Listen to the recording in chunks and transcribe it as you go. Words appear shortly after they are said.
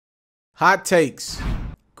Hot takes,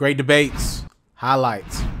 great debates,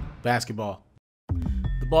 highlights, basketball.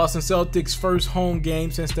 The Boston Celtics' first home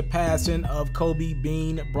game since the passing of Kobe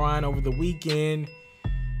Bean Bryant over the weekend.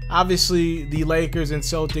 Obviously, the Lakers and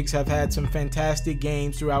Celtics have had some fantastic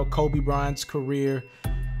games throughout Kobe Bryant's career.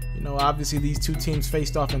 You know, obviously these two teams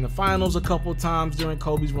faced off in the finals a couple times during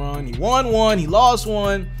Kobe's run. He won one, he lost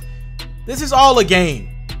one. This is all a game.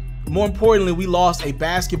 More importantly, we lost a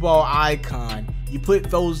basketball icon. You put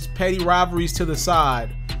those petty rivalries to the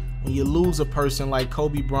side when you lose a person like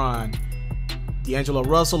Kobe Bryant. D'Angelo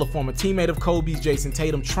Russell, a former teammate of Kobe's, Jason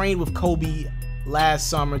Tatum, trained with Kobe last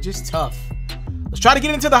summer. Just tough. Let's try to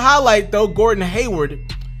get into the highlight, though. Gordon Hayward,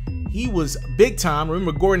 he was big time.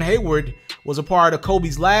 Remember, Gordon Hayward was a part of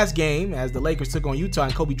Kobe's last game as the Lakers took on Utah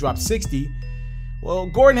and Kobe dropped 60. Well,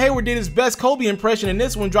 Gordon Hayward did his best Kobe impression in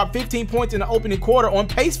this one, dropped 15 points in the opening quarter on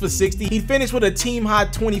pace for 60. He finished with a team-high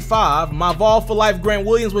 25. My Vol for Life Grant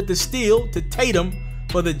Williams with the steal to Tatum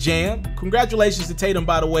for the jam. Congratulations to Tatum,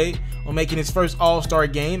 by the way, on making his first All-Star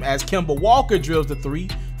game as Kemba Walker drills the three.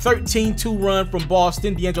 13-2 run from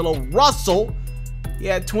Boston. D'Angelo Russell, he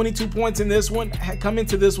had 22 points in this one. Had come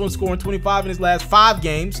into this one scoring 25 in his last 5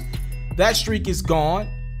 games. That streak is gone.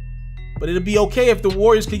 But it'll be okay if the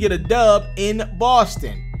Warriors could get a dub in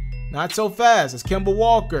Boston. Not so fast as Kemba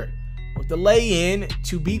Walker with the lay-in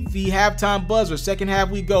to beat the halftime buzzer. Second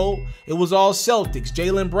half we go. It was all Celtics.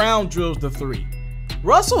 Jaylen Brown drills the three.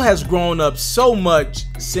 Russell has grown up so much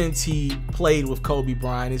since he played with Kobe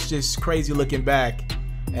Bryant. It's just crazy looking back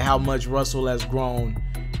at how much Russell has grown.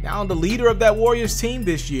 Now the leader of that Warriors team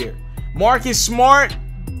this year. Marcus Smart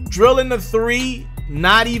drilling the three.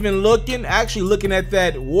 Not even looking, actually looking at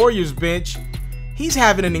that Warriors bench. He's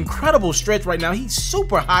having an incredible stretch right now. He's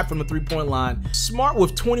super hot from the three-point line. Smart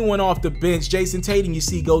with 21 off the bench. Jason Tatum, you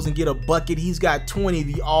see, goes and get a bucket. He's got 20,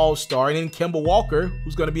 the All-Star. And then Kemba Walker,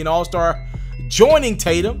 who's going to be an All-Star, joining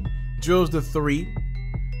Tatum, drills the three.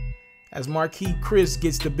 As Marquise Chris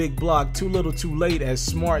gets the big block, too little too late as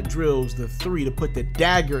Smart drills the three to put the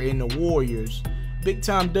dagger in the Warriors. Big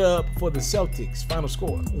time dub for the Celtics. Final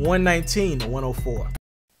score, 119-104.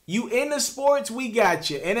 You into sports, we got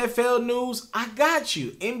you. NFL news, I got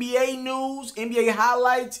you. NBA news, NBA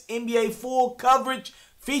highlights, NBA full coverage,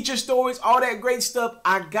 feature stories, all that great stuff,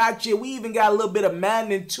 I got you. We even got a little bit of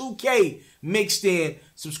Madden and 2K mixed in.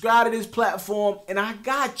 Subscribe to this platform, and I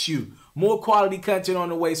got you. More quality content on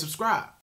the way. Subscribe.